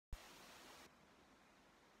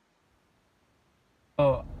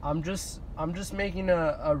Oh, I'm just making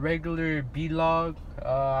a regular vlog.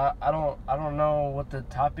 I don't know what the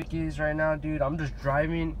topic is right now, dude. I'm just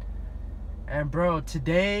driving, and bro,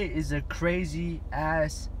 today is a crazy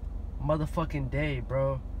ass motherfucking day,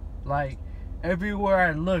 bro. Like everywhere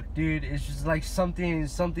I look, dude, it's just like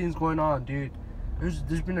something's going on, dude. There's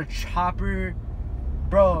been a chopper,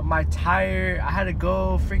 bro. My tire, I had to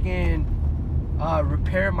go freaking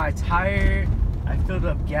repair my tire. I filled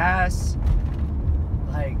up gas.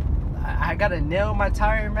 Like, I gotta nail my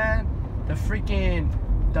tire, man. The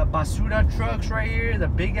basura trucks right here, the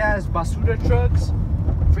big ass basura trucks,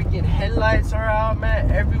 freaking headlights are out,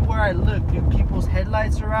 man. Everywhere I look, dude, people's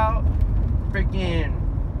headlights are out. Freaking,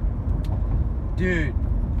 dude,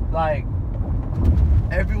 like,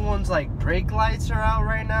 everyone's like brake lights are out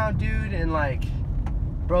right now, dude. And like,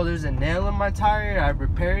 bro, there's a nail in my tire. I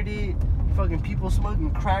repaired it. Fucking people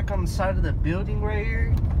smoking crack on the side of the building right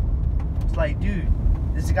here. It's like, dude,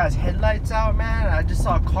 this guy's headlights out, man. I just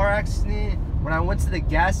saw a car accident when I went to the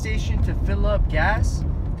gas station to fill up gas,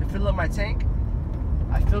 to fill up my tank.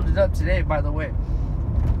 I filled it up today, by the way.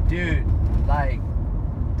 Dude, like,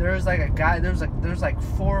 there's like a guy, there's like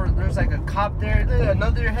a cop there. Look,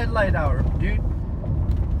 another headlight out, dude.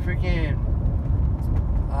 Freaking,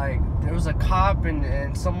 like, there was a cop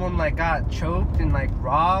and someone like got choked and like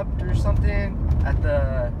robbed or something at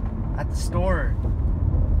the store.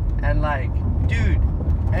 And like, dude,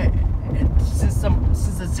 since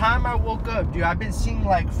the time I woke up, dude, I've been seeing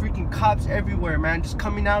like freaking cops everywhere, man, just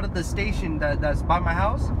coming out of the station that's by my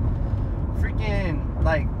house. Freaking,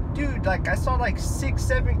 like, dude, like, I saw like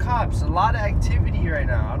 6-7 cops. A lot of activity right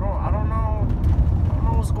now. I don't know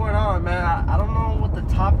what's going on, man. I don't know what the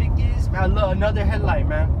topic is, man. Look, another headlight,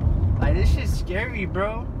 man. Like, this shit's scary,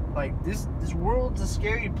 bro. Like, this world's a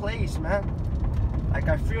scary place, man. Like,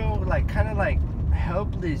 I feel like kind of like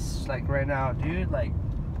helpless, like, right now, dude. Like,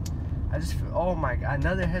 I just feel, oh my god,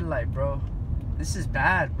 another headlight, bro. This is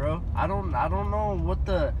bad, bro. I don't know what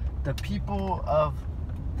the people of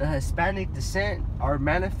the Hispanic descent are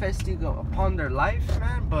manifesting upon their life,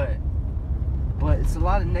 man, but it's a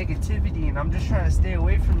lot of negativity, and I'm just trying to stay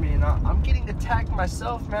away from it. And I'm getting attacked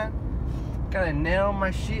myself, man. Gotta nail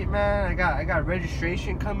my shit, man. I got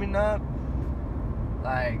registration coming up.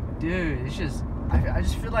 Like, dude, it's just, I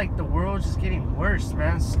just feel like the world's just getting worse,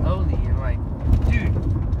 man, slowly. And like, dude,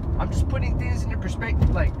 I'm just putting things into perspective,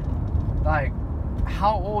 like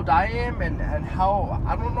how old I am and how,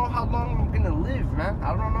 I don't know how long I'm gonna live, man.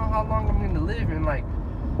 I don't know how long I'm gonna live. And like,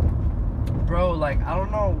 bro, like, I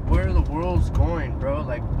don't know where the world's going, bro.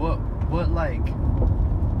 Like, what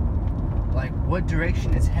what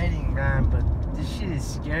direction it's heading, man. But this shit is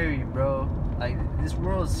scary, bro. Like, this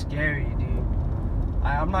world's scary, dude.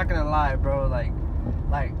 I'm not gonna lie, bro. Like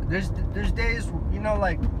there's days, you know,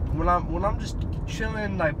 like when I'm just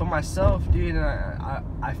chilling like by myself, dude, and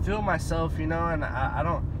I feel myself, you know, and I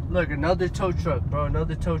don't look, another tow truck, bro,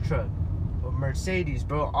 another tow truck, a Mercedes,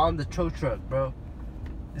 bro, on the tow truck, bro.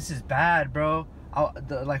 This is bad, bro.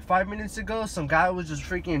 Like 5 minutes ago, some guy was just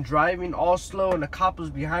freaking driving all slow, and the cop was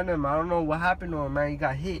behind him. I don't know what happened to him, man. He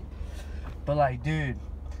got hit. But like, dude,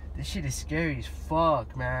 this shit is scary as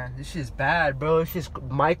fuck, man. This shit's bad, bro. It's just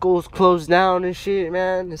Michael's closed down and shit,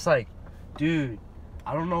 man. It's like, dude,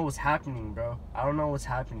 I don't know what's happening, bro. I don't know what's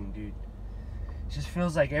happening, dude. It just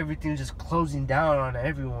feels like everything's just closing down on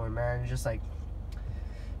everyone, man. It's just like,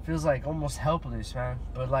 feels like almost helpless, man.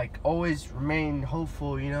 But like, always remain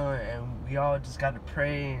hopeful, you know. And we all just gotta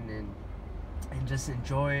pray and just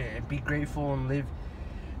enjoy it and be grateful and live.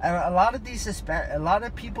 And a lot of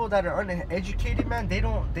people that are uneducated, man, they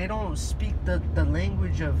don't speak the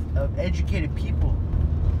language of educated people.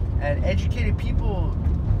 And educated people,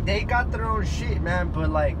 they got their own shit, man, but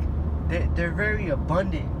like, they're very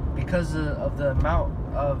abundant because of the amount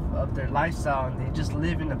of their lifestyle, and they just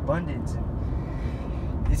live in abundance. And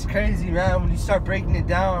it's crazy, man. When you start breaking it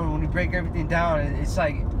down, when you break everything down, it's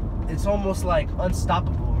like, it's almost like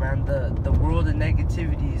unstoppable, man. The world of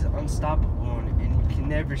negativity is unstoppable, and you can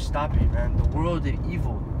never stop it, man. The world of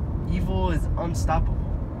evil is unstoppable.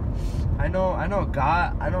 I know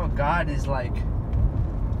God is like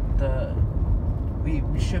we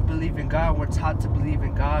should believe in God. We're taught to believe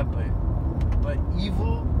in God, but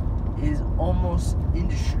evil is almost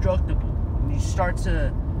indestructible when you start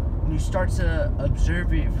to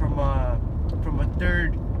observe it from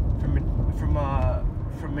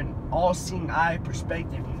an all-seeing eye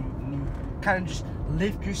perspective. And you kind of just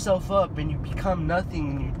lift yourself up and you become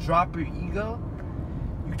nothing and you drop your ego.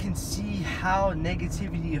 You can see how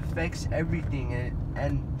negativity affects everything,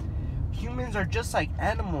 and humans are just like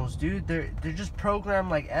animals, dude. They're just programmed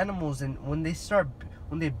like animals, and when they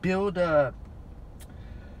build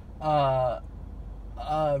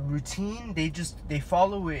routine, they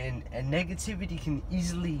follow it, and negativity can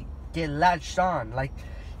easily get latched on. Like,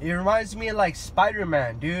 it reminds me of like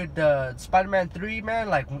Spider-Man, dude. The Spider-Man 3, man,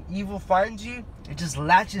 like when evil finds you, it just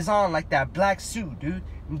latches on like that black suit, dude,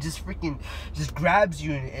 and just grabs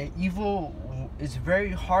you, and evil is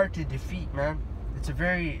very hard to defeat, man. It's a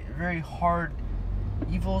very, very hard,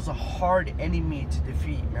 evil's a hard enemy to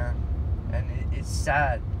defeat, man. And it's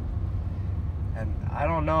sad. And I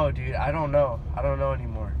don't know, dude. I don't know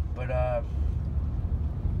anymore. But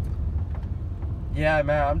yeah,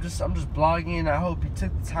 man. I'm just blogging. I hope you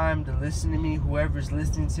took the time to listen to me. Whoever's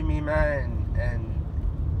listening to me, man.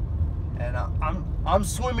 And I'm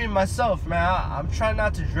swimming myself, man. I'm trying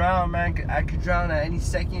not to drown, man. I could drown at any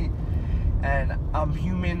second. And I'm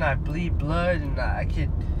human. I bleed blood, and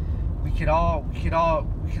we could all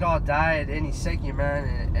die at any second,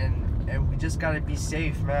 man. And we just gotta be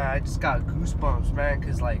safe, man. I just got goosebumps, man,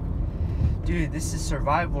 cause like, dude, this is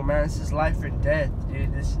survival, man. This is life and death,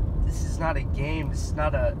 dude. This is not a game. This is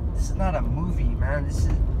not a movie, man. This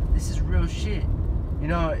is real shit. You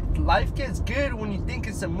know, life gets good when you think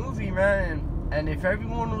it's a movie, man. And if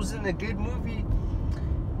everyone was in a good movie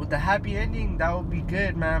with a happy ending, that would be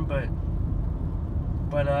good, man. But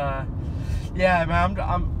yeah, man.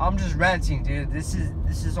 I'm just ranting, dude. This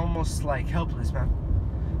is almost like helpless, man.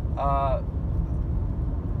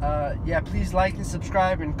 Yeah, please like and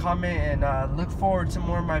subscribe and comment, and look forward to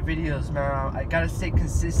more of my videos, man. I gotta stay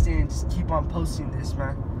consistent and just keep on posting this,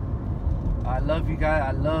 man. I love you guys.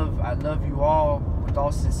 I love you all with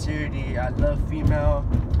all sincerity. I love female.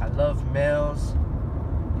 I love males.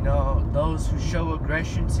 You know, those who show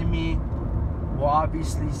aggression to me will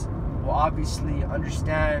obviously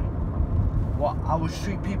understand. Well, I will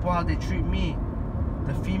treat people how they treat me.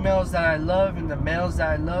 The females that I love and the males that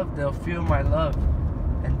I love, they'll feel my love.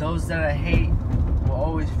 And those that I hate will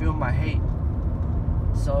always feel my hate.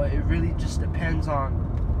 So it really just depends on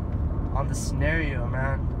the scenario,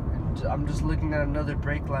 man. And I'm just looking at another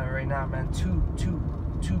brake light right now, man. Two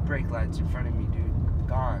brake lights in front of me, dude.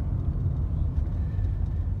 Gone.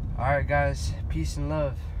 Alright, guys. Peace and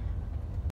love.